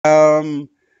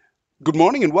Good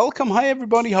morning and welcome. Hi,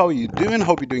 everybody. How are you doing?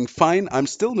 Hope you're doing fine. I'm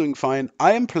still doing fine.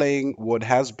 I am playing what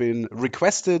has been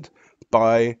requested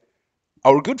by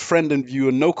our good friend and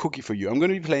viewer, No Cookie for You. I'm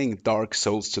going to be playing Dark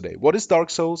Souls today. What is Dark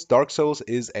Souls? Dark Souls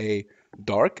is a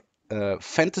dark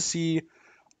fantasy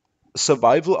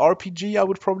survival RPG, I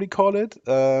would probably call it.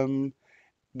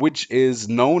 Which is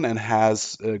known and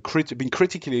has been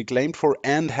critically acclaimed for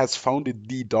and has founded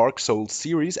the Dark Souls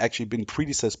series, actually been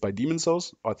predecessed by Demon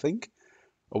Souls, I think.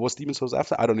 Or was Demon Souls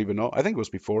after? I don't even know. I think it was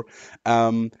before.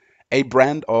 Um, a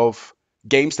brand of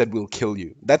games that will kill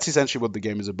you. That's essentially what the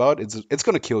game is about. It's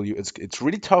gonna kill you. It's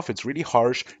really tough. It's really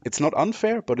harsh. It's not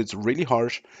unfair, but it's really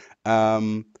harsh.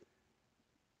 Um,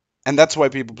 and that's why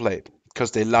people play it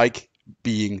because they like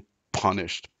being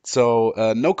punished.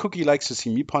 So no cookie likes to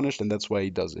see me punished, and that's why he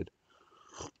does it.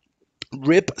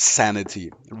 Rip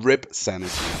sanity. Rip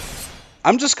sanity.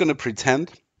 I'm just gonna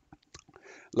pretend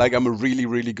like I'm a really,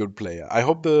 really good player. I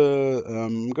hope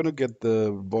I'm gonna get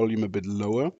the volume a bit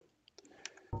lower.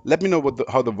 Let me know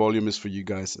how the volume is for you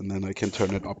guys, and then I can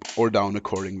turn it up or down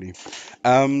accordingly.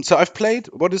 So I've played.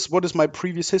 What is my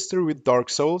previous history with Dark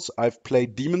Souls? I've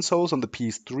played Demon Souls on the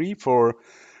PS3 for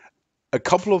a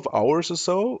couple of hours or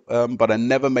so, but I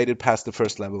never made it past the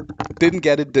first level. Didn't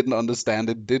get it, didn't understand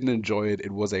it, didn't enjoy it.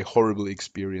 It was a horrible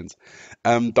experience.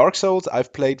 Dark Souls,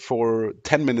 I've played for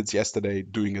 10 minutes yesterday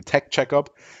doing a tech checkup,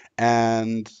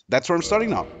 and that's where I'm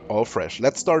starting now, all fresh.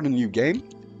 Let's start a new game.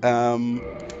 Um,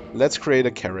 let's create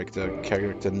a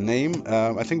character name.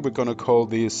 I think we're gonna call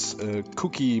this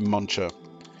Cookie Muncher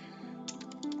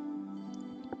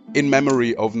in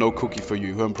memory of No Cookie for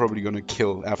You, who I'm probably gonna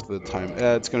kill after the time.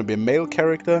 It's gonna be a male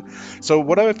character. So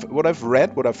what I've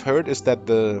read, what I've heard is that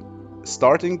the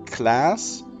starting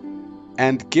class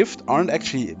and gift aren't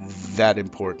actually that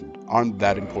important. Aren't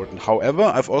that important. However,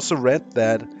 I've also read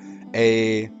that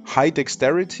a high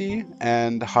dexterity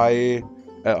and high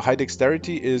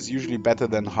dexterity is usually better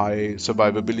than high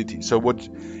survivability. So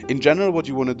in general, what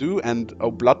you want to do, and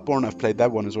Bloodborne, I've played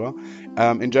that one as well.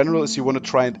 In general, is you want to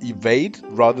try and evade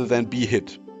rather than be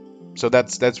hit. So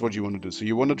that's what you want to do. So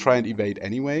you want to try and evade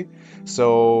anyway.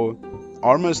 So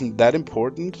armor isn't that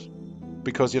important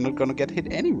because you're not gonna get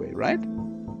hit anyway, right?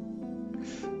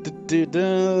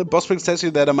 Bossfix tells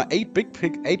you that I'm 8-bit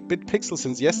pixel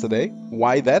since yesterday.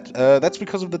 Why that? That's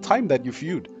because of the time that you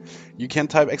viewed. You can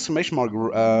type exclamation mark,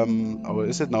 or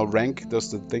is it now rank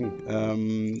does the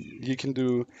thing. You can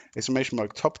do exclamation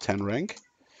mark top 10 rank.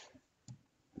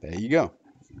 There you go.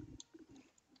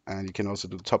 And you can also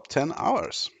do top 10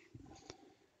 hours.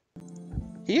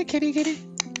 Here, kitty, kitty.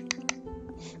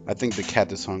 I think the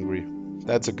cat is hungry.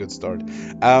 That's a good start.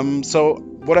 So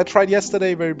what I tried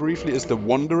yesterday very briefly is the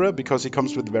Wanderer because he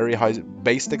comes with very high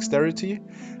base dexterity.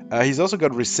 He's also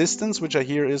got resistance, which I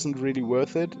hear isn't really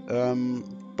worth it.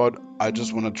 But I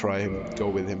just want to try him, go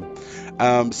with him.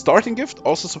 Starting gift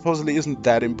also supposedly isn't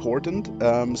that important.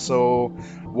 So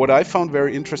what I found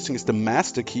very interesting is the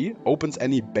Master Key opens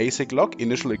any basic lock,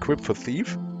 initial equip for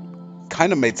Thief.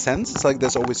 Kind of made sense. It's like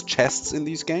there's always chests in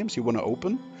these games you want to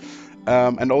open.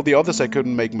 And all the others I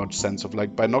couldn't make much sense of.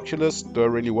 Like binoculars, do I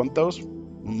really want those?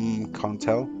 Can't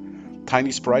tell.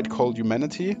 Tiny sprite called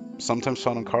humanity, sometimes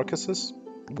found on carcasses.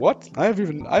 What? I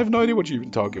have no idea what you're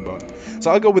even talking about.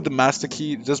 So I'll go with the master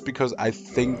key just because I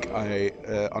think I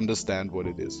understand what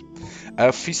it is.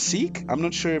 Physique, I'm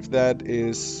not sure if that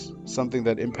is something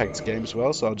that impacts games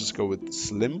well, so I'll just go with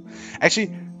slim.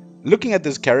 Actually, looking at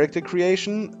this character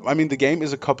creation, I mean, the game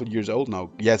is a couple years old now.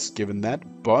 Yes, given that.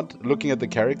 But looking at the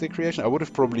character creation, I would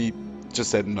have probably just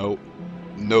said no.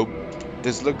 Nope.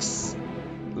 This looks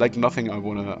like nothing I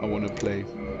wanna play.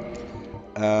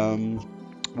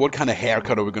 What kind of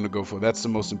haircut are we gonna go for? That's the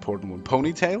most important one.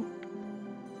 Ponytail?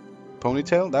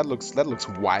 Ponytail? That looks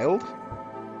wild.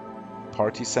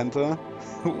 Party center.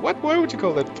 What? Why would you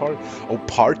call that part? Oh,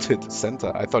 parted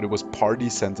center. I thought it was party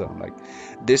center. I'm like,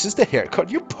 this is the haircut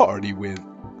you party with.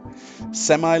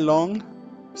 Semi-long.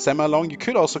 Semi-long. You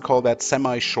could also call that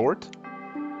semi-short.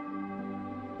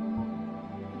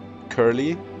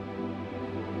 Curly.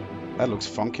 That looks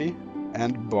funky.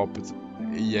 And bob.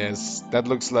 Yes, that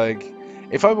looks like...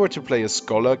 If I were to play a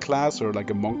scholar class or like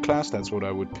a monk class, that's what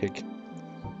I would pick.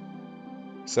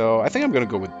 So I think I'm gonna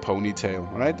go with ponytail,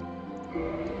 right?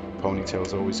 Ponytail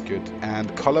is always good.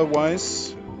 And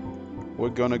color-wise, we're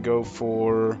gonna go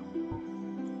for...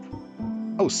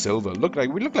 Oh, silver.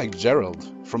 We look like Gerald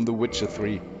from The Witcher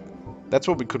 3. That's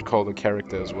what we could call the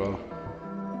character as well.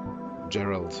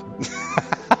 Gerald.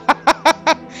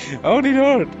 Oh, it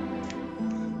hurt.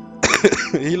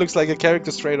 He looks like a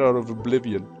character straight out of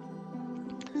Oblivion.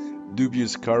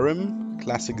 Dubious Karim,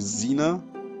 classic Xena,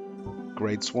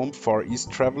 Great Swamp, Far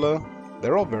East Traveler.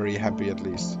 They're all very happy at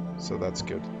least, so that's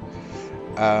good.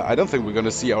 I don't think we're gonna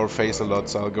see our face a lot,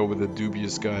 so I'll go with the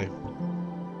dubious guy.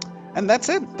 And that's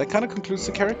it. That kind of concludes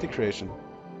the character creation.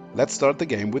 Let's start the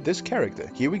game with this character.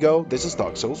 Here we go. This is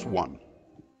Dark Souls 1.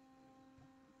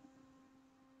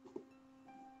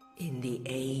 In the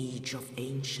age of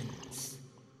ancients,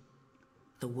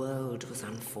 the world was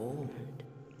unformed,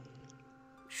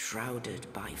 shrouded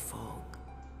by fog.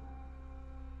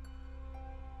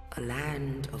 A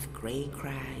land of grey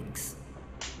crags,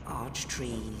 arch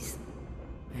trees,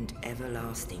 and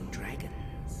everlasting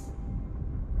dragons.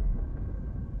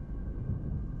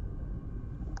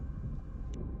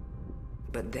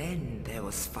 But then there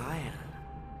was fire,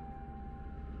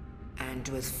 and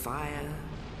with fire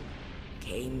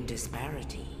came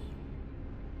disparity.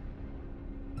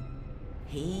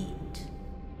 Heat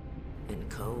and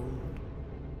cold,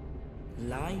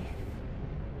 life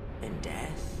and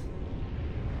death,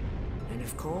 and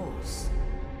of course,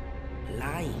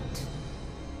 light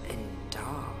and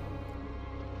dark.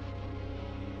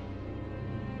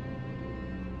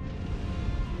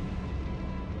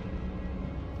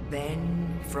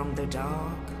 Then from the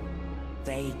dark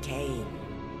they came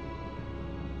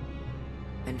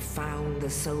and found the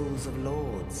souls of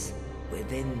lords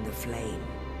within the flame.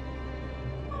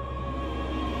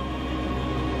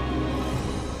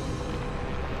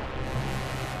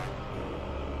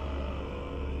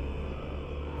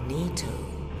 Nito,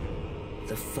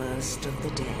 the first of the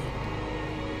dead.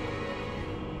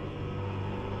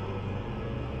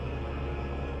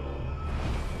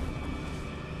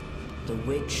 The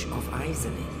Witch of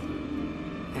Izalith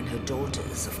and her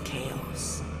daughters of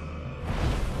Chaos.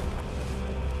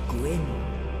 Gwyn,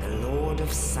 the Lord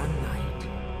of Sunlight,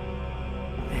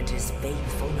 and his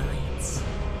faithful knights.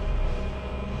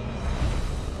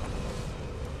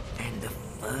 And the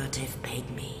furtive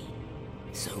pygmy,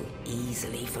 so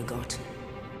easily forgotten.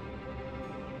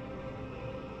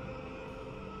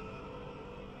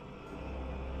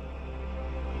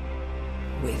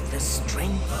 With the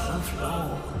strength of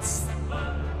lords,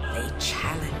 they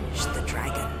challenged the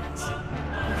dragons.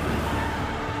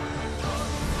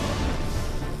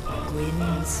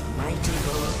 Gwyn's mighty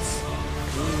bolts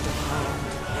peeled apart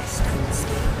their stone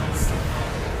skins.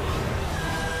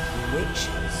 The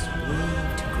witches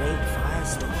weaved great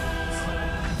firestorms.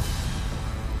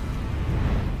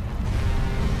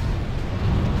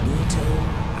 Nito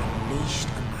unleashed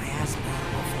a miasma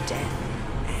of death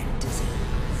and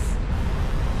disease.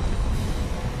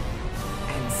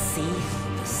 And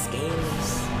Seath, the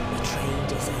Scaleless,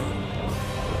 betrayed his own,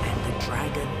 and the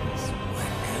dragons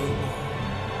were no more.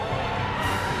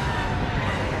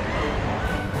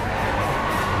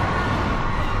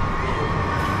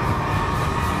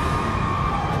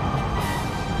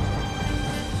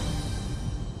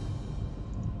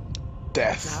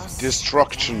 Death,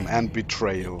 destruction, and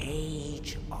betrayal.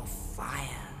 Age of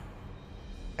fire.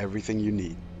 Everything you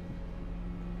need.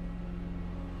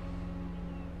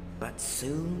 But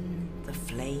soon the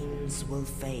flames will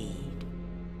fade,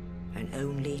 and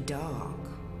only dark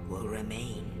will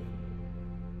remain.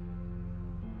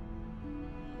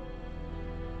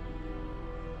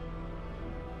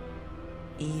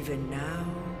 Even now,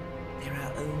 there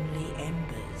are only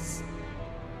embers.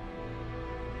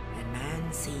 And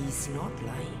man sees not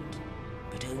light,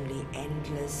 but only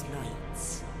endless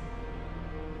nights.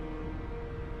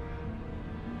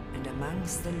 And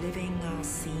amongst the living are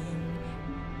seen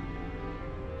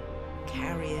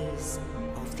carriers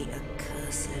of the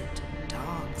accursed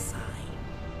dark side.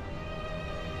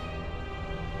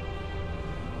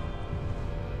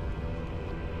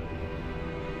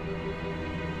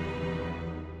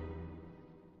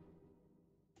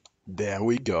 There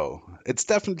we go. It's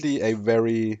definitely a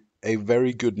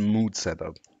very good mood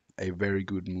setup. A very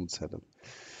good mood setup.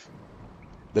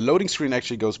 The loading screen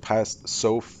actually goes past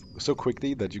so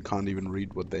quickly that you can't even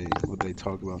read what they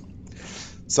talk about.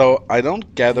 So I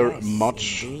don't gather Yes,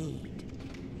 much indeed.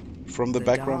 from the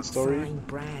background story. Dark sign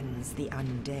brands the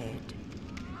undead.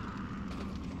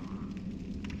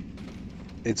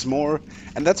 It's more,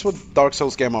 and that's what Dark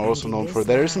Souls games are also And in known this for.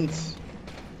 There manner, isn't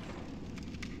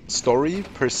story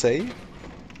per se,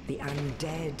 the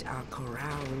undead are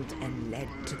corralled and led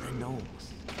to the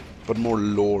north. but more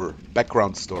lore,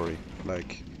 background story.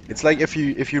 Like it's like if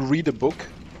you read a book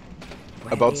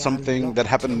where about they are something that locked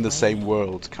happened in the same away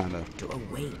world, kind of. to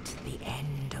await the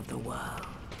end of the world.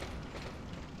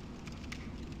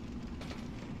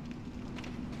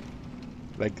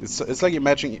 Like it's like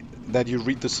imagine that you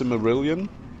read the Silmarillion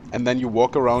and then you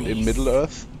walk around in Middle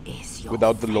Earth Is your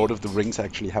without the Lord of fate. the Rings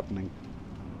actually happening.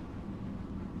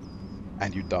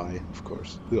 And you die, of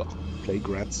course. Ugh, plague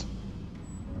rats.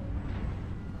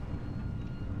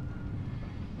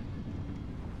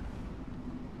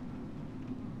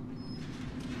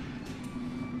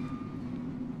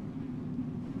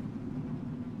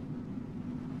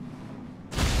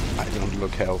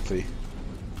 look healthy.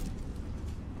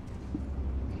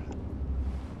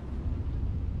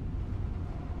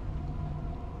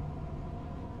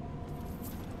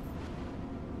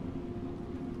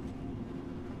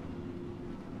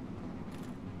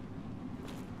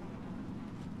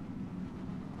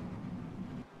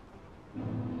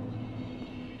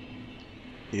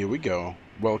 Here we go.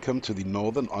 Welcome to the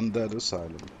Northern Undead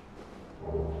Asylum.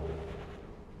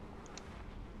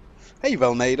 Hey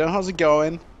Valnader, how's it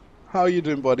going? How are you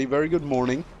doing, buddy? Very good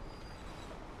morning.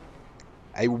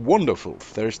 A wonderful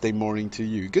Thursday morning to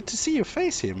you. Good to see your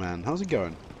face here, man. How's it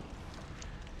going?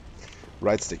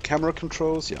 Right stick camera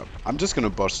controls. Yeah, I'm just gonna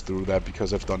bust through that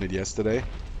because I've done it yesterday.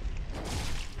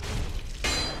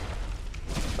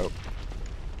 Oh.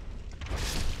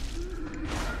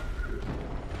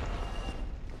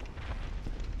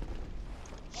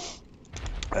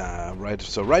 Right,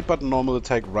 so right button normal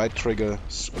attack, right trigger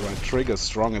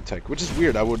strong attack, which is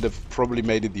weird. I would have probably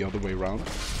made it the other way around,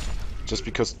 just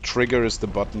because trigger is the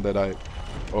button that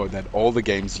that all the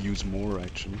games use more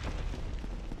actually.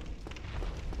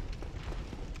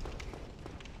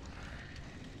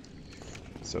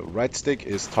 So right stick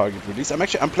is target release.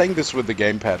 I'm playing this with the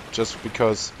gamepad just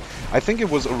because I think it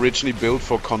was originally built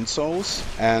for consoles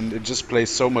and it just plays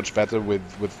so much better with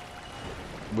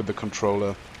the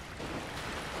controller.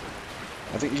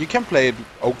 I think you can play it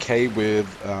okay with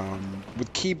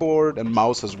keyboard and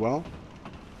mouse as well,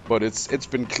 but it's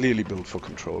been clearly built for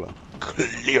controller.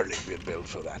 Clearly been built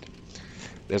for that.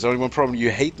 There's only one problem. You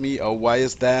hate me. Oh, why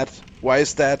is that? Why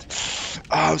is that?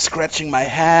 Oh, I'm scratching my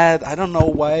head. I don't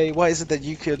know why. Why is it that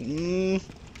you could?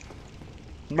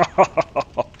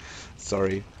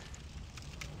 Sorry.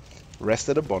 Rest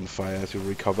at a bonfire to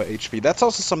recover HP. That's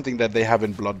also something that they have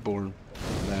in Bloodborne.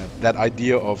 That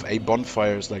idea of a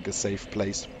bonfire is like a safe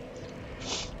place.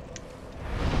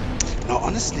 Now,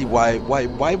 honestly, why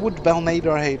would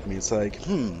Valnader hate me? It's like,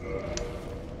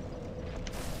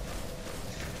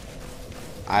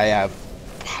 I have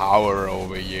power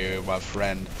over you, my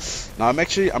friend. Now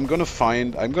I'm gonna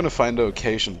find an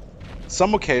occasion.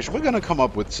 Some occasion we're gonna come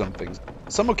up with something.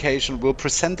 Some occasion will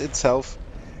present itself,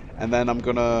 and then I'm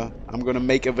gonna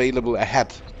make available a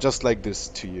hat just like this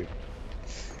to you.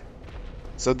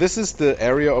 So this is the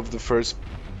area of the first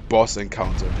boss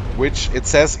encounter, which it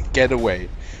says get away.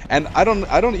 And I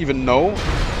don't even know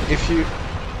if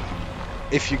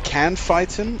you can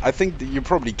fight him. I think that you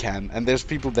probably can, and there's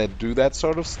people that do that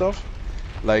sort of stuff,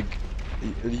 like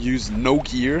use no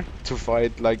gear to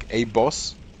fight like a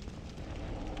boss.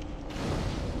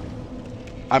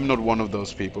 I'm not one of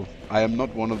those people. I am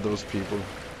not one of those people.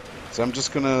 So I'm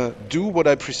just gonna do what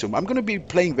I presume. I'm gonna be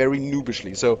playing very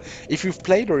noobishly. So if you've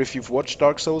played or if you've watched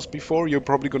Dark Souls before, you're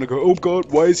probably gonna go, oh god,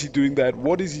 why is he doing that?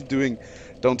 What is he doing?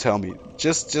 Don't tell me.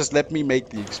 Just let me make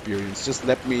the experience. Just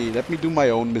let me do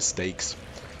my own mistakes.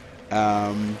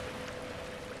 Oh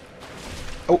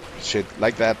shit,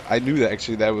 like that. I knew that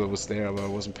actually that was there, but I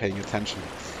wasn't paying attention.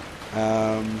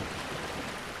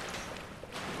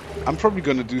 I'm probably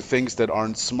gonna do things that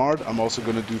aren't smart. I'm also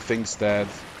gonna do things that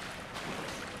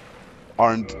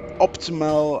aren't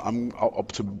optimal.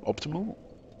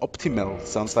 Optimal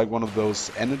sounds like one of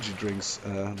those energy drinks,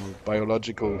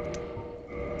 biological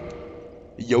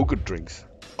yogurt drinks.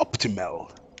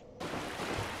 Optimal.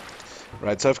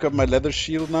 Right, so I've got my leather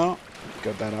shield now.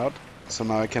 Got that out. So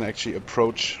now I can actually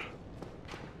approach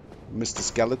Mr.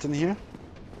 Skeleton here.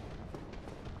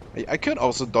 I could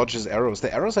also dodge his arrows.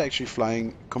 The arrows are actually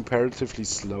flying comparatively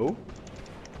slow.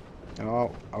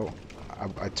 Oh,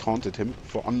 I taunted him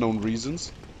for unknown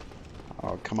reasons.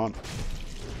 Oh, come on.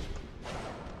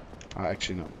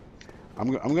 Actually, no.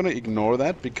 I'm gonna ignore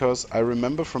that because I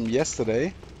remember from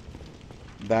yesterday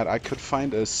that I could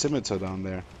find a scimitar down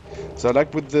there. So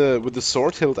like with the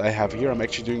sword hilt I have here, I'm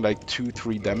actually doing like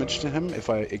 2-3 damage to him. If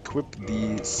I equip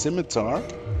the scimitar,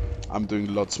 I'm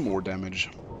doing lots more damage.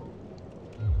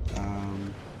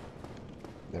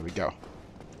 There we go.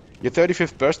 Your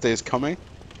 35th birthday is coming.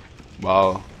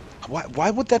 Well, why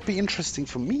would that be interesting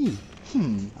for me?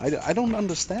 I don't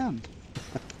understand.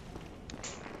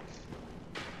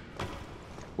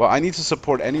 Well, I need to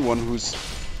support anyone who's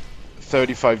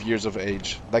 35 years of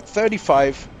age. Like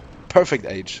 35, perfect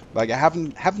age. Like I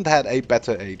haven't had a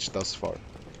better age thus far.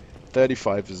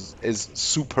 35 is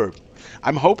superb.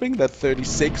 I'm hoping that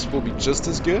 36 will be just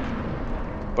as good,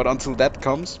 but until that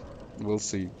comes, we'll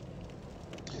see.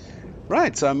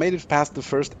 Right, so I made it past the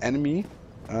first enemy,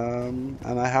 and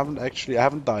I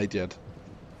haven't died yet.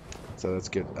 So that's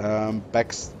good.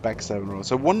 Back 7 rows.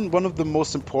 So one of the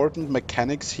most important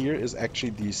mechanics here is actually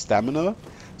the stamina.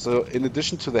 So in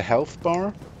addition to the health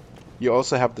bar, you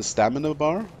also have the stamina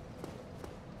bar.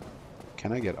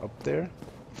 Can I get up there?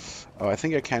 Oh, I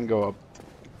think I can go up.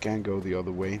 Can go the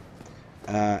other way.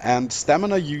 And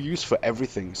stamina you use for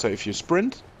everything. So if you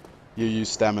sprint, you use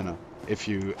stamina. If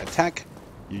you attack,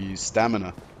 you use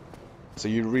stamina. So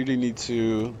you really need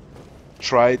to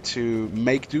try to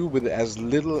make do with as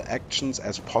little actions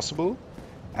as possible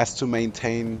as to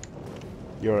maintain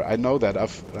your... I know that.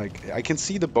 I can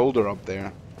see the boulder up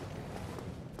there.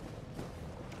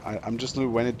 I'm just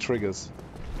knowing when it triggers.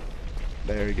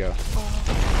 There you go.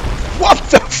 What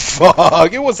the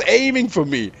fuck? It was aiming for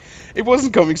me. It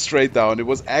wasn't coming straight down. It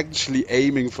was actually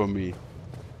aiming for me.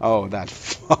 Oh, that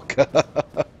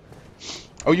fucker.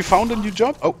 Oh, you found a new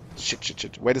job? Oh,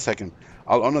 shit. Wait a second.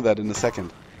 I'll honor that in a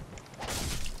second.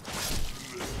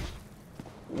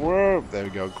 Whoa, there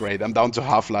we go. Great. I'm down to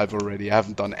half-life already. I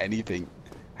haven't done anything.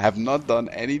 I have not done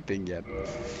anything yet.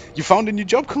 You found a new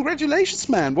job? Congratulations,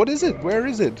 man. What is it? Where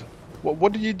is it?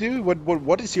 What do you do?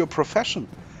 What is your profession?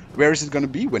 Where is it going to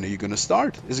be? When are you going to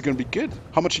start? Is it going to be good?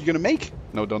 How much are you going to make?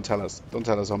 No, don't tell us. Don't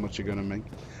tell us how much you're going to make.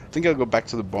 I think I'll go back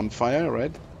to the bonfire,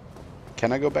 right?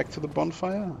 Can I go back to the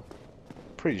bonfire?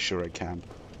 Pretty sure I can.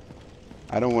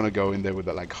 I don't want to go in there with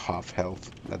like half health.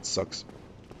 That sucks.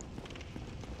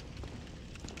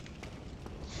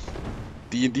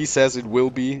 D&D says it will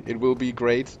be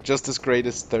great. Just as great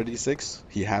as 36.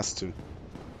 He has to.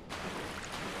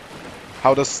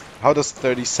 How does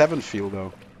 37 feel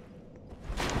though?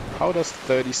 How does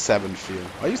 37 feel?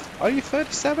 Are you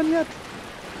 37 yet?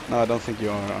 No, I don't think you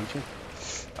are, aren't you?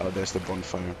 Oh, there's the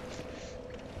bonfire.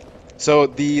 So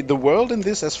the world in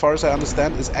this, as far as I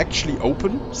understand, is actually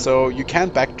open. So you can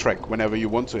backtrack whenever you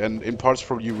want to, and in parts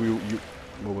probably you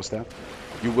what was that?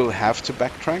 You will have to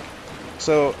backtrack.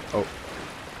 So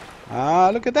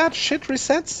look at that! Shit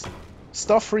resets.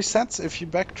 Stuff resets if you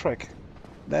backtrack.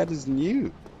 That is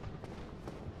new.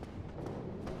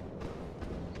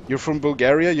 You're from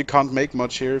Bulgaria, you can't make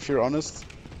much here if you're honest.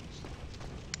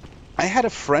 I had a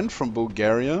friend from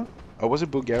Bulgaria. Oh, was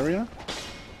it Bulgaria?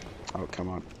 Oh, come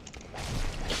on.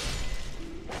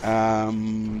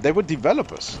 They were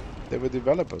developers.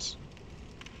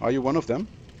 Are you one of them?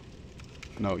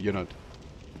 No, you're not.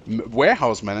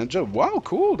 Warehouse manager? Wow,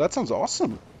 cool. That sounds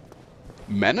awesome.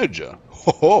 Manager?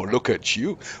 Oh, look at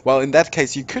you. Well, in that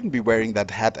case, you couldn't be wearing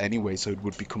that hat anyway, so it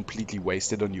would be completely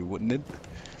wasted on you, wouldn't it?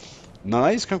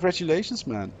 Nice, congratulations,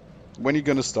 man. When are you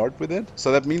gonna start with it?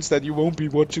 So that means that you won't be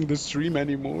watching the stream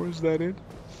anymore, is that it?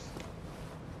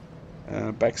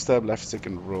 Backstab, left stick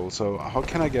and roll. So how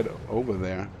can I get over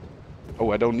there?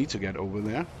 Oh, I don't need to get over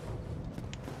there.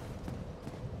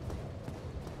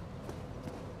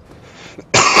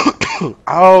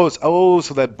 Oh,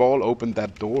 so that ball opened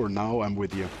that door. Now I'm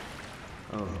with you.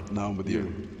 Oh, now I'm with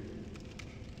you.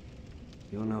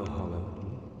 You're no hollow.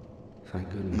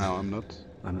 Thank goodness. No, I'm not.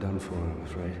 I'm done for, I'm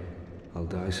afraid. I'll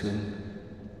die soon,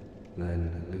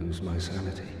 then lose my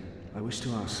sanity. I wish to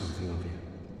ask something of you.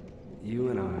 You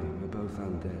and I are both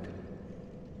undead.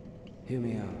 Hear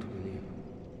me out, will you?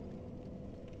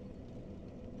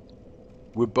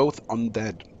 We're both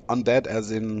undead. Undead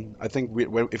as in, I think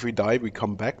if we die, we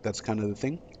come back. That's kind of the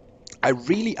thing. I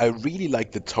really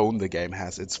like the tone the game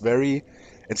has. It's very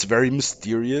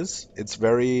mysterious.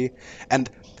 And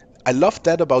I loved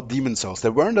that about Demon Souls.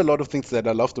 There weren't a lot of things that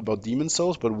I loved about Demon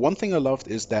Souls, but one thing I loved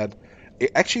is that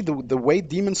actually the way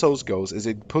Demon Souls goes is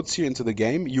it puts you into the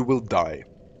game, you will die.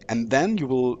 And then you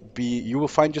will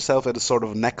find yourself at a sort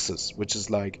of nexus, which is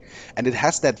like, and it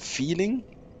has that feeling.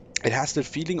 It has the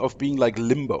feeling of being like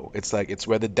limbo. It's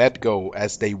where the dead go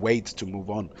as they wait to move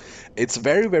on. It's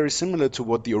very similar to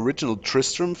what the original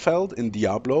Tristram felt in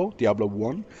Diablo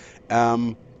 1.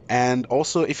 And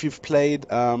also if you've played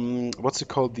what's it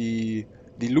called, the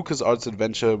LucasArts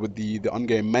adventure with the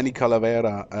on-game Manny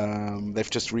Calavera, they've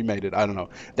just remade it. I don't know.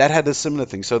 That had a similar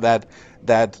thing. So that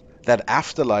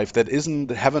afterlife that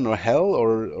isn't heaven or hell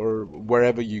or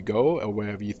wherever you go or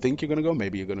wherever you think you're gonna go,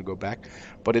 maybe you're gonna go back,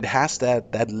 but it has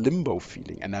that limbo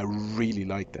feeling, and I really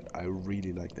like that.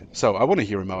 So I want to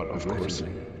hear him out, of course.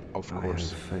 Of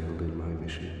course. I have failed in my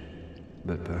mission,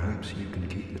 but perhaps you can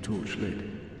keep the torch lit.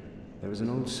 There is an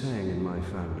old saying in my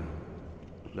family: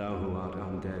 thou who art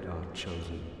undead art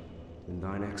chosen, and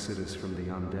thine exodus from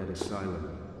the undead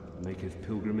asylum maketh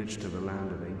pilgrimage to the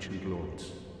land of ancient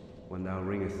lords. When thou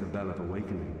ringest the bell of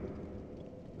awakening,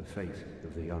 the fate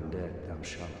of the undead thou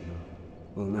shalt know.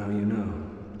 Well, now you know,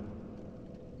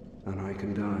 and I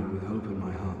can die with hope in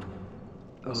my heart.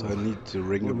 Oh, so I need to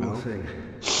ring a bell. One more thing.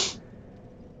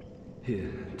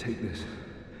 Here, take this.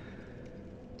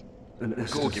 An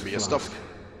Estus Go, give me your stuff.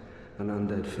 An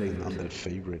undead favorite. Undead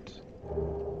favorite.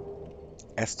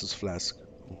 Estus flask.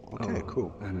 Okay,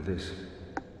 cool. And this.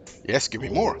 Yes, give me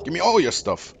more. Give me all your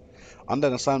stuff.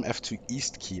 Undead Asylum F2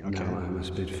 East key. Okay. Now I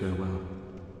must bid farewell.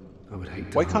 I would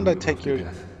hate to Why harm can't I you take after your...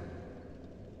 death.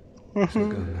 So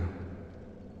go now,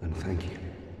 and thank you.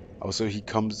 Oh, so he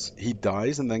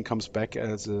dies and then comes back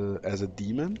as a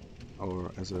demon?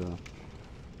 Or as a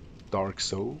dark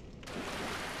soul?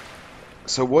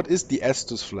 So what is the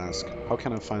Estus flask? How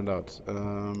can I find out?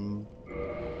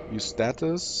 Use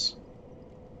status.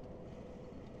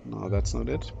 No, that's not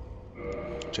it.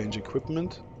 Change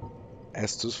equipment.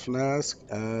 Estus flask.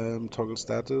 Toggle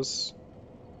status.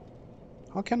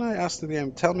 How can I ask the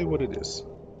game? Tell me what it is.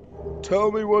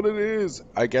 Tell me what it is.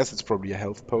 I guess it's probably a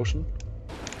health potion,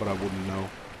 but I wouldn't know.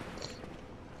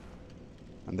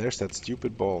 And there's that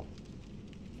stupid ball.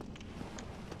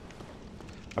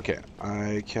 Okay,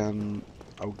 I can...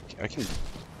 Oh, I can...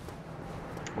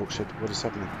 Oh shit, what is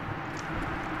happening?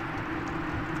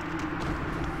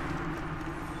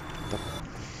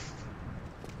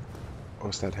 Oh,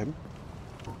 is that him?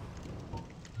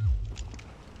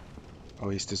 Oh,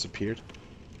 he's disappeared.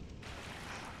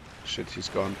 Shit, he's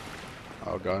gone.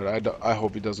 Oh god, I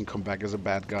hope he doesn't come back as a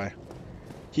bad guy.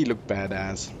 He looked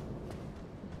badass.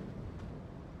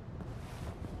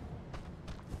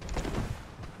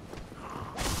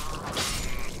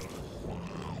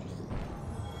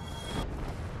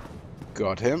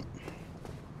 Got him.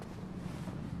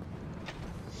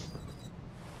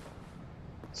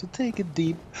 So take a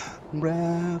deep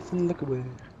breath and look away.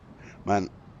 Man,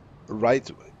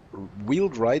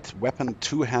 wield right weapon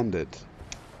two-handed.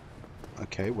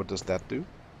 Okay, what does that do?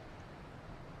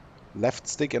 Left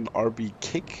stick and RB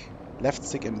kick. Left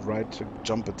stick and right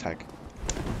jump attack.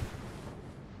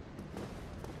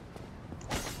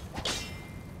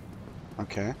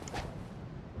 Okay.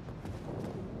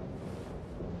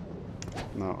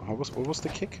 No, what was the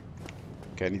kick?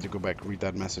 Okay, I need to go back, read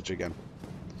that message again.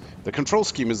 The control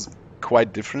scheme is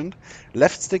quite different.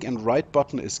 Left stick and right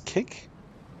button is kick.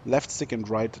 Left stick and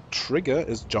right trigger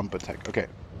is jump attack. Okay,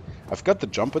 I've got the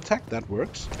jump attack, that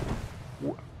works.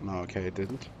 No, okay, it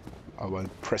didn't. Oh, I'm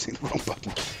pressing the wrong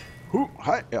button.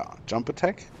 Hi, yeah, jump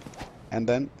attack. And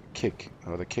then kick.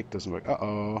 Oh, the kick doesn't work.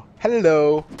 Uh-oh.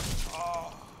 Hello!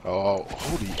 Oh,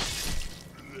 holy.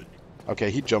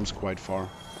 Okay, he jumps quite far.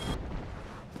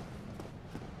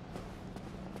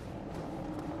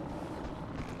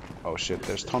 Oh shit,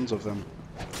 there's tons of them.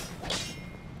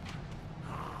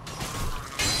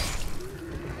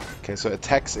 Okay, so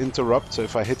attacks interrupt, so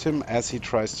if I hit him as he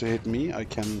tries to hit me, I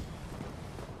can...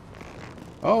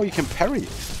 Oh, you can parry!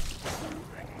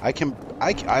 I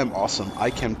am awesome.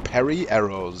 I can parry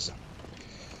arrows.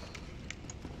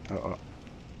 Uh-oh.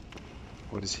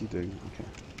 What is he doing?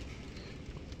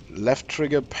 Okay. Left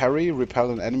trigger parry, repel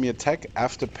an enemy attack.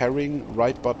 After parrying,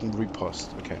 right button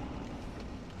riposte. Okay.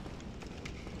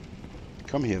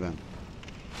 Come here then.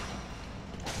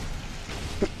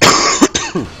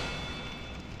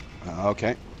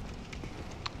 Okay.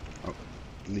 Oh,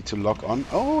 need to lock on.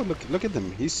 Oh, look at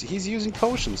him. He's using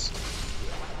potions.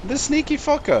 The sneaky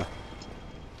fucker.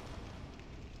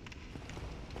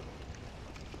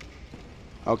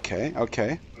 Okay,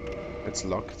 okay. It's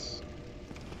locked.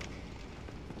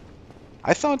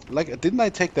 I thought, like, didn't I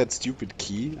take that stupid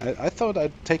key? I thought I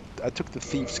took the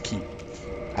thief's key.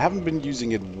 I haven't been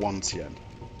using it once yet.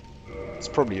 It's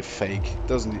probably a fake.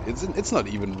 It's not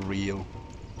even real.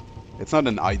 It's not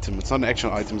an item. It's not an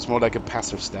actual item. It's more like a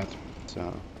passive stat.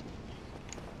 So,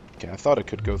 okay, I thought I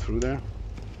could go through there.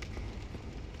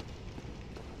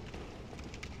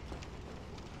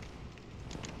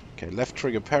 Okay, left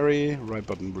trigger parry, right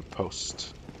button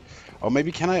riposte. Or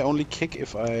maybe can I only kick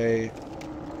if I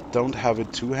don't have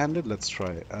it two-handed? Let's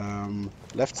try.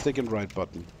 Left stick and right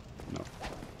button. No.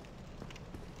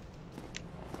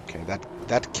 Okay,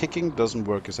 that kicking doesn't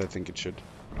work as I think it should.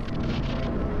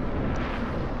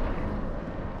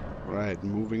 Right,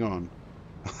 moving on.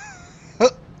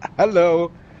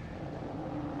 Hello!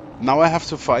 Now I have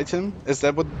to fight him? Is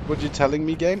that what you're telling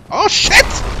me, game? Oh shit!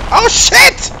 Oh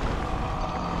shit!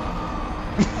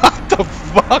 What the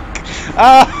fuck?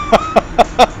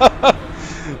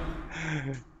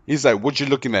 He's like, what you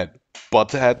looking at?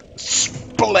 Butthead?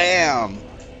 Splam!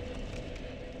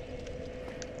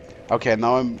 Okay,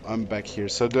 now I'm back here.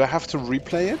 So do I have to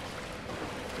replay it?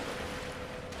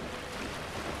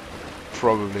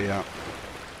 Probably, yeah.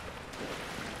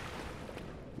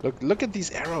 Look at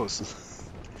these arrows.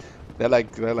 they're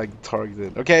like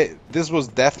targeted. Okay, this was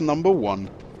death number 1.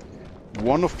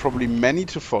 One of probably many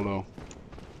to follow.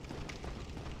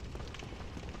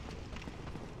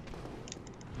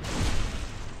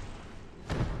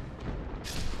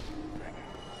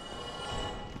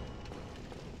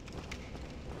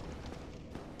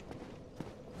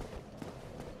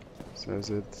 Says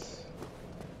it.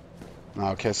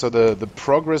 Okay, so the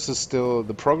progress is still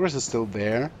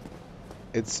there.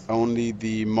 It's only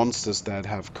the monsters that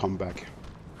have come back.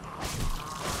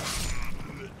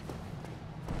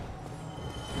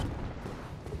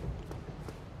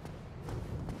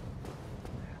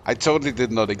 I totally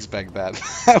did not expect that.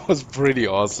 That was pretty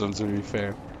awesome, to be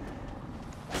fair.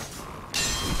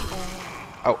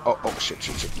 Oh, shit.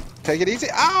 Take it easy.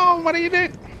 Ow, what are you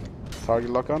doing? Target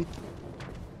lock on.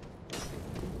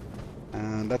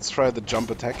 And let's try the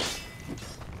jump attack.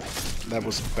 That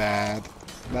was bad.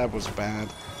 That was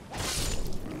bad.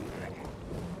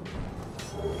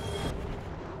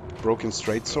 Broken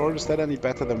straight sword, is that any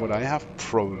better than what I have?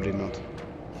 Probably not.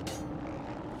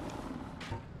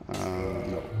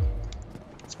 No.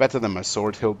 It's better than my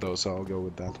sword hilt though, so I'll go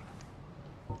with that.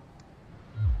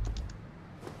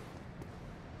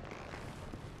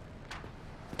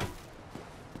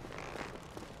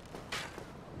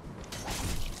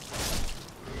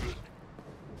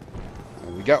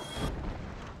 There we go.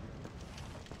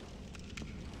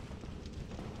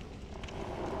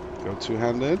 Go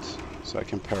two-handed, so I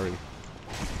can parry.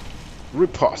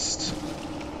 Riposte.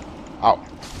 Ow.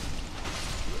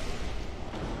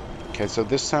 Okay, so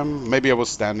this time maybe I was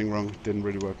standing wrong. Didn't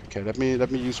really work. Okay, let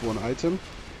me use one item.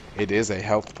 It is a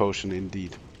health potion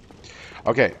indeed.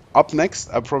 Okay, up next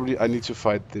I need to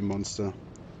fight the monster.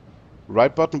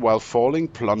 Right button while falling,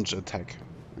 plunge attack.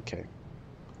 Okay.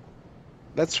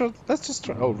 Let's just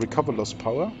try. Oh, recover lost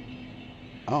power.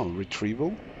 Oh,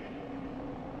 retrieval.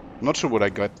 Not sure what I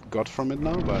got from it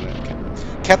now, but okay.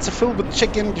 Cats are filled with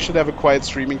chicken. You should have a quiet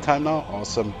streaming time now.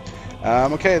 Awesome.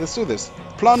 Okay, let's do this.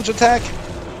 Plunge attack.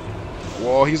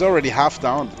 Whoa, he's already half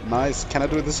down. Nice. Can I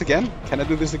do this again? Can I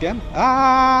do this again?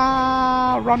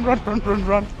 Ah!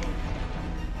 Run.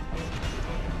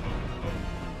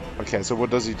 Okay, so what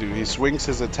does he do? He swings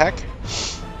his attack.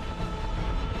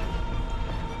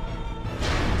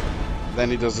 Then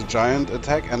he does a giant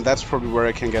attack, and that's probably where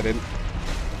I can get in.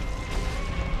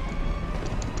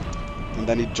 And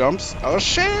then he jumps. Oh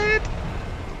shit!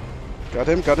 Got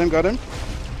him.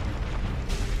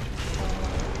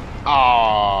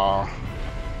 Ah!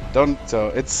 Don't. So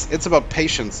it's about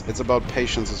patience. It's about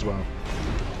patience as well.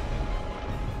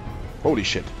 Holy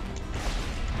shit!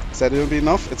 Is that gonna be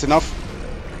enough? It's enough.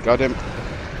 Got him.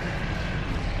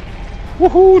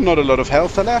 Woohoo! Not a lot of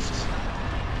health left.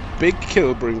 Big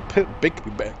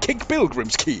Kick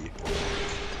Pilgrim's key.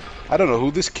 I don't know who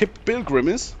this Kick Pilgrim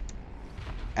is.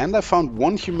 And I found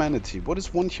one humanity. What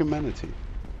is one humanity?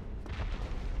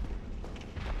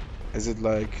 Is it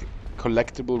like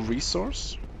collectible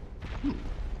resource?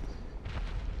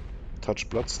 Touch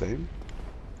bloodstain.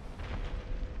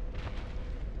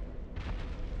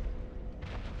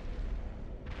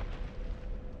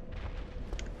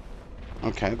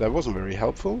 Okay, that wasn't very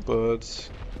helpful, but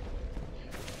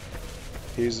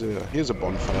here's a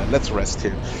bonfire. Let's rest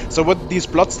here. So what these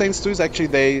bloodstains do is actually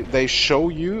they show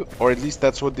you, or at least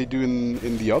that's what they do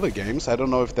in the other games. I don't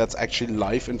know if that's actually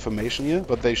live information here,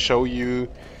 but they show you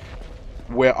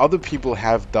where other people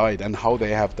have died and how they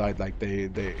have died. Like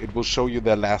it will show you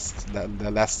their last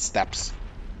steps.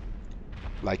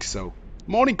 Like so.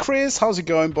 Morning, Chris. How's it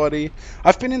going, buddy?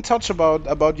 I've been in touch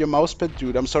about your mousepad,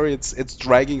 dude. I'm sorry it's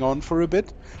dragging on for a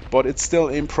bit, but it's still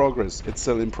in progress.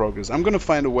 I'm gonna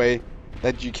find a way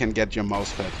that you can get your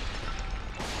mousepad.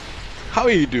 How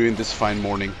are you doing this fine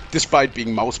morning, despite being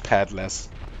mousepadless?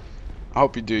 I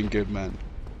hope you're doing good, man.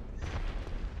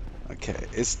 Okay,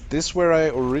 is this where I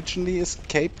originally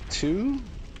escaped to?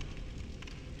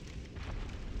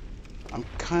 I've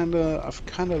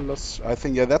kinda lost. I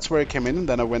think, yeah, that's where I came in, and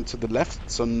then I went to the left.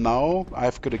 So now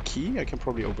I've got a key. I can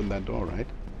probably open that door, right?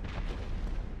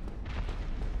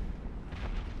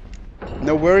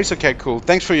 No worries. Okay, cool.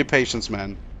 Thanks for your patience,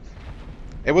 man.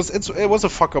 It was a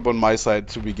fuck up on my side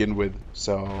to begin with,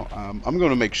 so I'm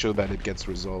gonna make sure that it gets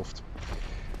resolved.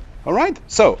 All right.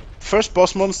 So first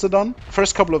boss monster done.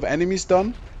 First couple of enemies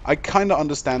done. I kinda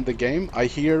understand the game. I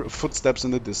hear footsteps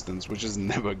in the distance, which is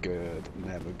never good.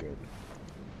 Never good.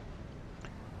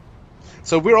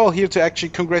 So we're all here to actually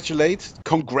congratulate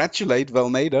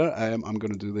Valnader. I'm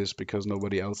gonna do this because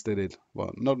nobody else did it.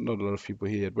 Well, not a lot of people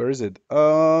here yet. Where is it?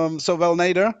 So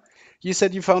Valnader, you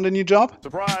said you found a new job?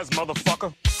 Surprise,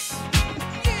 motherfucker!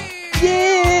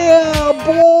 Yeah,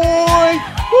 boy!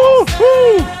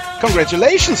 Woohoo!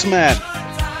 Congratulations, man!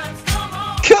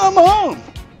 Come on!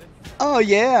 Oh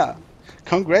yeah!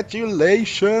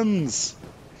 Congratulations!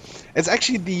 It's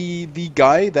actually the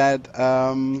guy that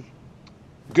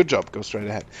good job, go straight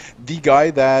ahead. The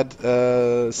guy that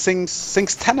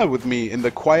sings tenor with me in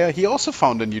the choir, he also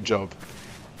found a new job.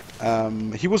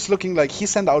 He was looking like he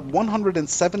sent out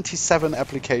 177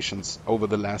 applications over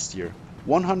the last year.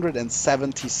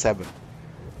 177.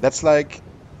 That's like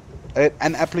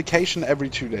an application every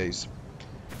 2 days.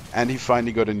 And he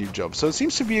finally got a new job. So it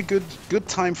seems to be a good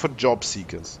time for job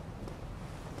seekers.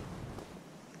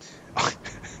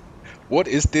 What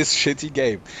is this shitty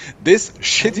game? This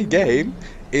shitty game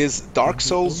is Dark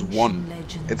Souls 1.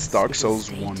 It's Dark Souls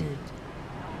 1.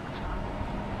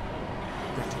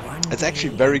 It's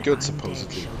actually very good,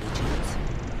 supposedly.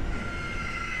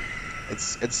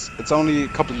 It's only a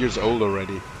couple of years old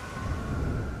already.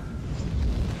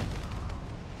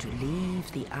 To leave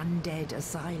the undead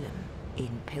asylum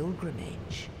in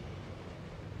pilgrimage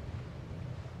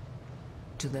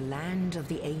to the land of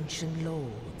the ancient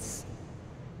lords.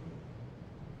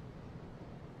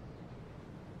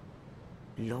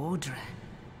 Lordran.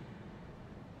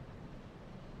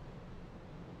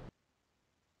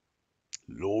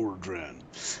 Lordran.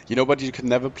 You know, but you can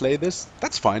never play this?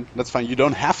 That's fine. That's fine. You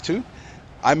don't have to.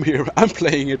 I'm here. I'm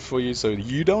playing it for you, so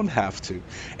you don't have to.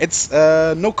 It's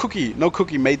no cookie. No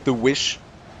cookie made the wish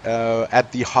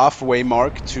at the halfway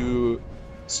mark to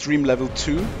stream level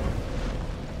 2.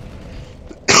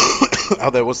 Oh,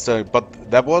 that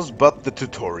was the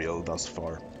tutorial thus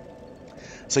far.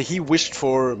 So he wished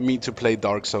for me to play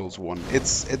Dark Souls 1.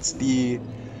 It's the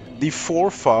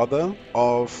forefather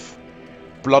of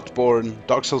Bloodborne,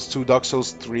 Dark Souls 2, Dark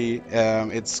Souls 3.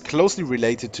 It's closely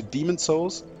related to Demon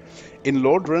Souls. In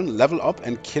Lordran, level up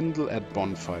and kindle at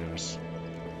bonfires.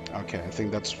 Okay, I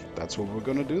think that's what we're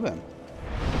gonna do then.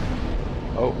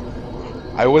 Oh,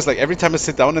 I always like every time I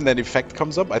sit down and that effect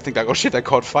comes up, I think like, oh shit, I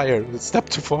caught fire. It's step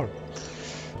too far.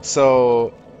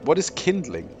 So, what is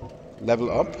kindling?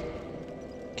 Level up?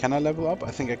 Can I level up?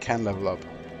 I think I can level up.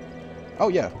 Oh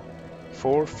yeah,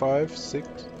 4, 5, 6.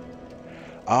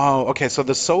 Oh, okay. So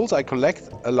the souls I collect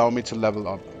allow me to level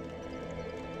up.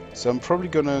 So I'm probably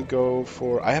gonna go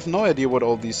for... I have no idea what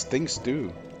all these things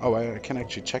do. Oh, I can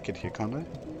actually check it here, can't I?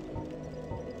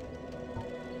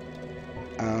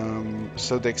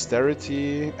 So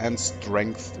dexterity and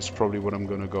strength is probably what I'm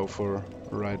gonna go for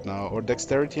right now. Or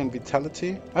dexterity and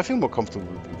vitality. I feel more comfortable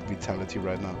with vitality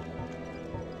right now.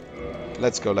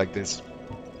 Let's go like this.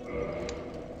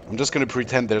 I'm just gonna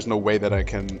pretend there's no way that I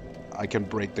can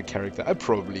break the character. I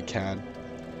probably can.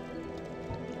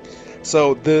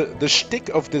 So the shtick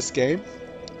of this game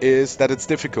is that it's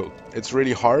difficult. It's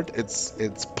really hard.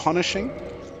 It's punishing.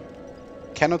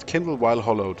 Cannot kindle while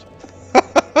hollowed.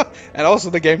 And also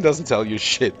the game doesn't tell you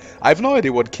shit. I have no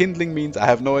idea what kindling means. I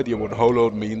have no idea what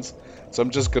hollowed means. So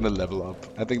I'm just gonna level up.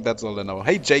 I think that's all I know.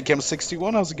 Hey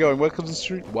JCam61, how's it going? Welcome to the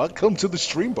stream. Welcome to the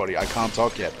stream, buddy. I can't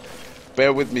talk yet.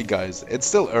 Bear with me, guys. It's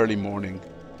still early morning.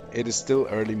 It is still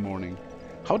early morning.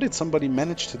 How did somebody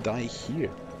manage to die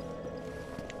here?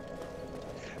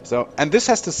 So, and this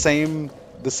has the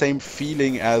same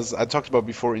feeling as I talked about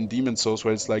before in Demon Souls,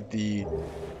 where it's like the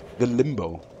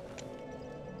limbo.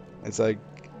 It's like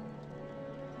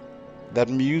that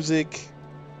music,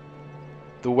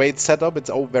 the way it's set up, it's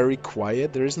all very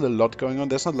quiet. There isn't a lot going on.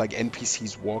 There's not like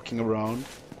NPCs walking around.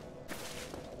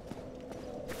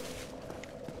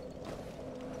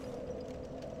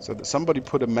 So somebody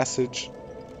put a message.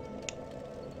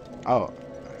 Oh,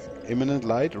 imminent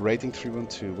light, rating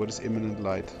 312. What is imminent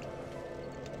light?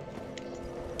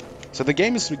 So the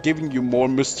game is giving you more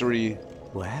mystery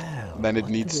than it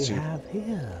needs to. Have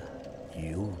here?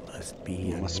 You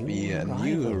must be a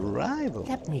new arrival.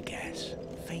 Let me guess.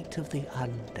 Fate of the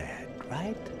undead,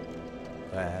 right?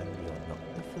 Well, you're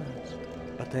not the first.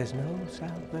 But there's no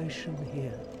salvation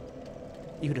here.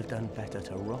 You'd have done better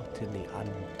to rot in the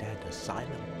undead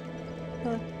asylum.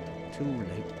 But too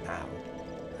late now.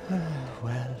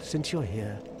 Well, since you're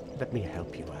here, let me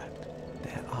help you out.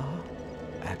 There are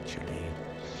actually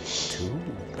 2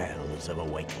 bells of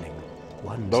awakening.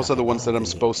 Those are the ones that I'm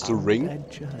supposed to ring?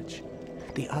 Church.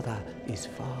 The other is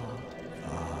far,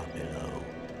 far below,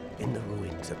 in the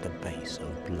ruins at the base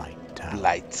of Blight Tower.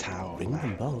 Blight Tower. Ring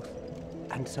them both,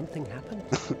 and something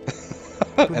happens.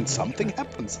 And something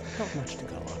happens. Not much to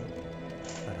go on,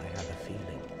 but I have a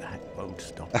feeling that won't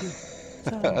stop you.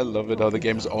 So, I love it how the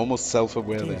game is almost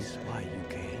self-aware it then. is why you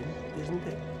came, isn't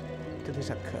it? To this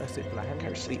accursed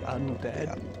land, the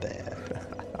undead.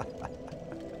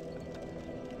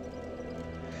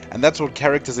 And that's what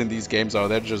characters in these games are.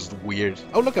 They're just weird.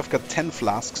 Oh, look, I've got 10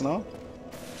 flasks now.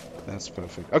 That's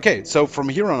perfect. Okay, so from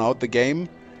here on out, the game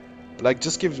like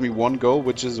just gives me one goal,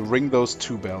 which is ring those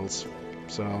 2 bells.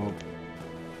 So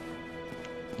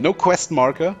no quest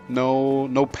marker,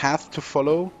 no path to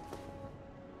follow.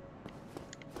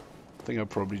 I think I'll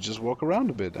probably just walk around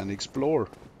a bit and explore.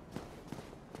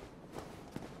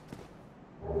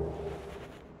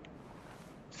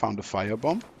 Found a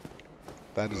firebomb.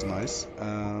 That is nice.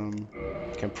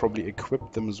 Can probably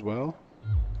equip them as well.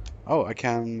 Oh, I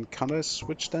can... Can't I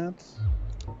switch that?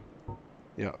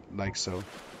 Yeah, like so.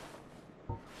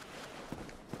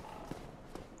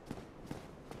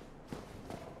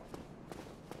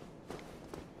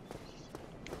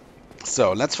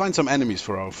 So, let's find some enemies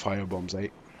for our fire bombs, eh?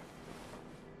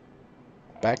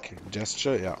 Back,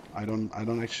 gesture, yeah. I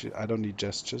don't need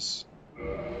gestures.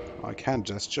 I can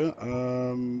gesture.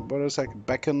 What is that?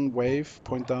 Beckon, wave,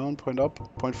 point down, point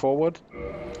up, point forward.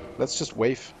 Let's just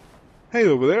wave. Hey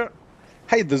over there.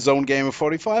 Hey, the Zone Gamer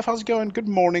 45. How's it going? Good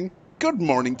morning. Good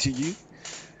morning to you.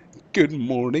 Good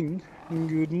morning.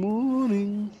 Good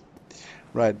morning.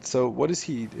 Right, so what is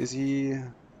he? Is he...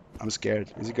 I'm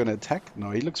scared. Is he gonna attack?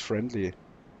 No, he looks friendly.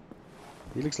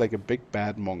 He looks like a big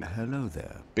bad monk. Hello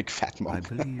there. Big fat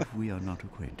monk. I believe we are not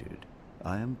acquainted.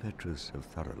 I am Petrus of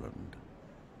Thurland.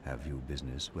 Have you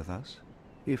business with us?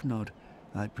 If not,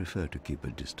 I'd prefer to keep a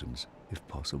distance, if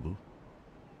possible.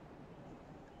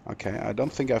 Okay, I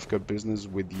don't think I've got business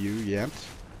with you yet.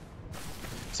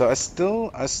 So I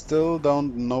still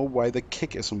don't know why the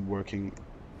kick isn't working.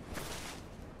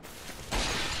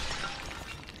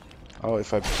 Oh,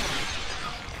 if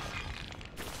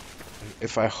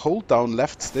I hold down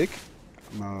left stick,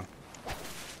 no.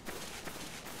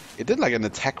 It did like an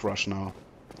attack rush now.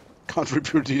 Can't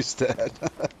reproduce that.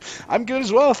 I'm good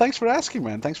as well. Thanks for asking,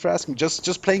 man. Thanks for asking.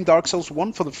 Just playing Dark Souls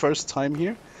 1 for the first time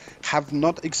here. Have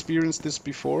not experienced this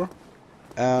before.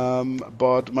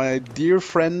 But my dear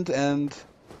friend and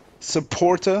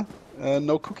supporter,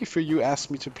 No Cookie for You, asked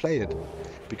me to play it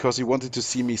because he wanted to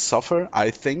see me suffer.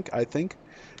 I think.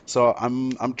 So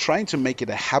I'm trying to make it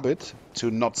a habit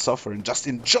to not suffer and just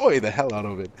enjoy the hell out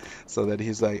of it. So that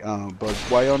he's like, but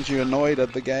why aren't you annoyed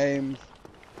at the game?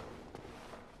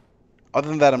 Other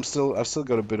than that, I've still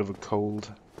got a bit of a cold.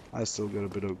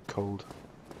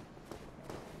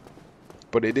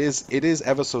 But it is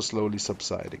ever so slowly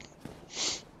subsiding.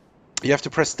 You have to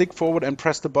press stick forward and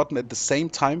press the button at the same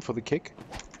time for the kick.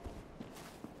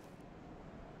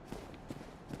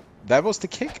 That was the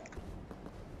kick.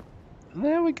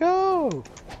 There we go.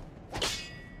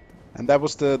 And that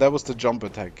was the jump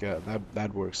attack. Yeah,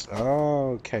 that works.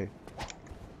 Oh, okay.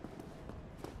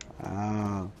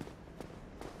 Ah.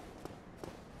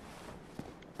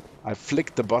 I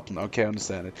flicked the button. Okay, I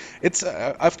understand it. It's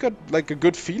I've got like a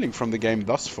good feeling from the game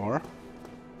thus far.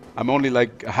 I'm only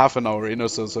like half an hour in or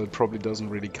so, so it probably doesn't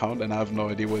really count, and I have no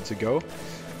idea where to go.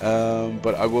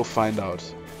 But I will find out.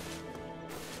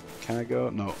 Can I go?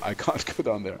 No, I can't go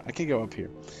down there. I can go up here.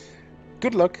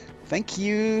 Good luck. Thank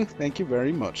you. Thank you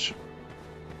very much.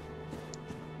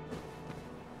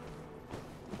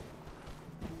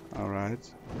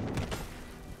 Alright.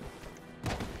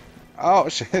 Oh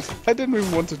shit, I didn't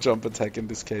even want to jump attack in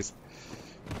this case.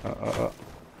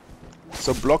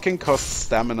 So blocking costs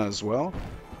stamina as well.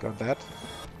 Got that.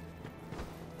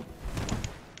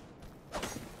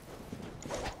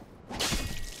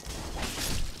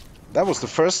 That was the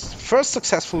first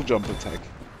successful jump attack.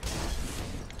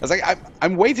 I was like,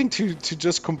 I'm waiting to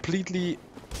just completely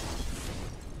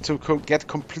get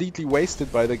completely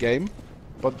wasted by the game,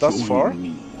 but thus far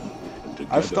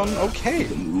I've done okay.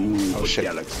 Oh shit.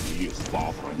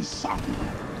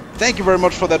 Thank you very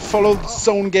much for that follow,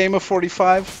 Zone Gamer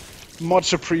 45.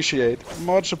 Much appreciate.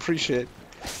 Much appreciate.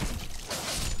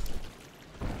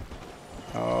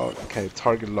 Oh, okay,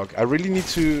 target lock. I need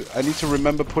to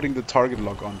remember putting the target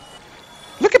lock on.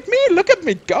 Look at me! Look at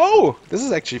me go! This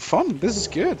is actually fun. This is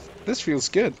good. This feels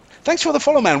good. Thanks for the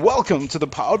follow, man. Welcome to the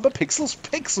Powered by Pixels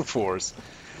Pixel Force,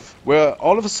 where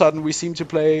all of a sudden we seem to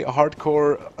play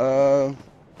hardcore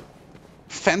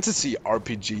fantasy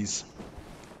RPGs.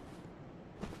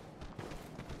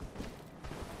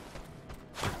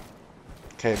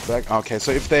 Okay, back. Okay,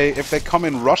 so if they come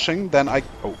in rushing, then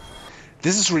oh,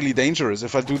 this is really dangerous.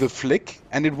 If I do the flick,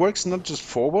 and it works not just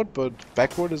forward but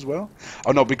backward as well.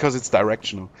 Oh no, because it's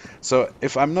directional. So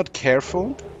if I'm not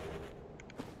careful,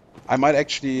 I might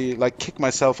actually like kick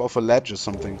myself off a ledge or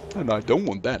something. And I don't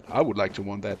want that. I would like to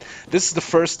want that. This is the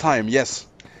first time. Yes,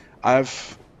 I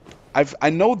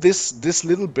know this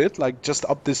little bit, like just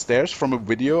up the stairs from a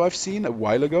video I've seen a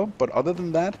while ago. But other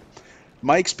than that,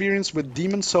 my experience with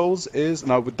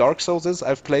with Dark Souls is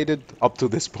I've played it up to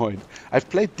this point. I've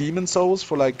played Demon Souls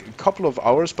for like a couple of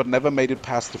hours, but never made it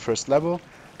past the first level.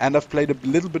 And I've played a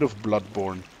little bit of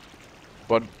Bloodborne.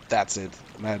 But that's it.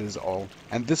 That is all.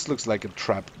 And this looks like a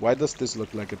trap. Why does this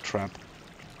look like a trap?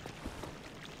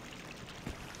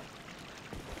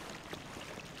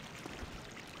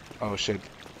 Oh shit.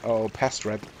 Oh, past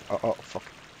red. Oh, fuck.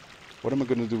 What am I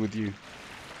gonna do with you?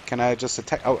 Can I just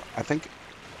attack? Oh, I think...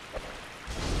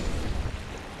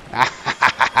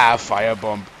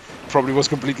 Firebomb. Probably was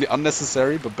completely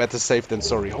unnecessary, but better safe than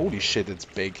sorry. Holy shit, it's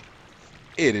big.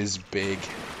 It is big.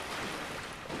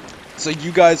 So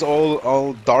you guys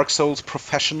all Dark Souls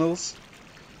professionals?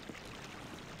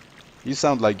 You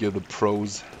sound like you're the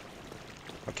pros.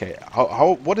 Okay,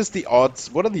 what is the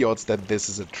odds? What are the odds that this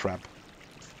is a trap?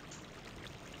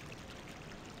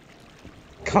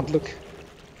 Can't look.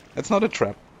 That's not a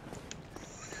trap.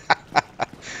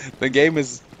 The game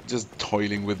is just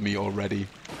toiling with me already.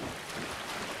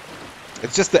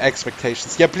 It's just the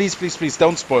expectations. Yeah, please, please, please,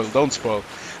 don't spoil, don't spoil.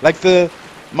 Like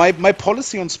my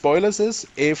policy on spoilers is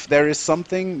if there is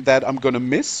something that I'm gonna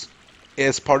miss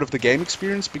as part of the game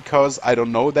experience because I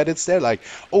don't know that it's there. Like,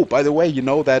 oh, by the way, you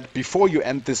know that before you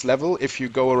end this level, if you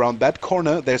go around that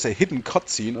corner, there's a hidden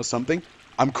cutscene or something.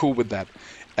 I'm cool with that.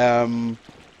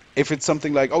 If it's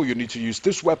something like, oh, you need to use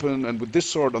this weapon and with this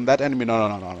sword on that enemy,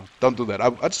 no. Don't do that. I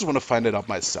just want to find it out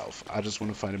myself. I just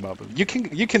want to find him out. You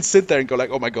can sit there and go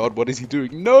like, oh my god, what is he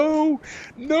doing? No,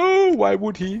 why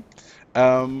would he?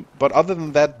 But other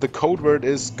than that, the code word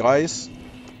is guys,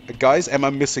 am I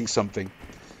missing something?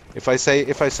 If I say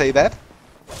that,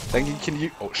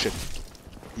 then oh shit,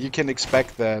 you can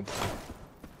expect that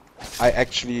I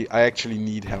actually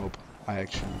need help.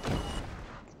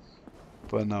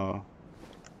 But no.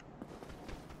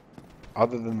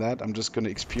 Other than that, I'm just gonna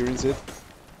experience it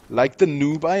like the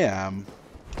noob I am.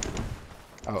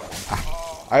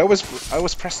 Oh, I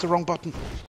always press the wrong button.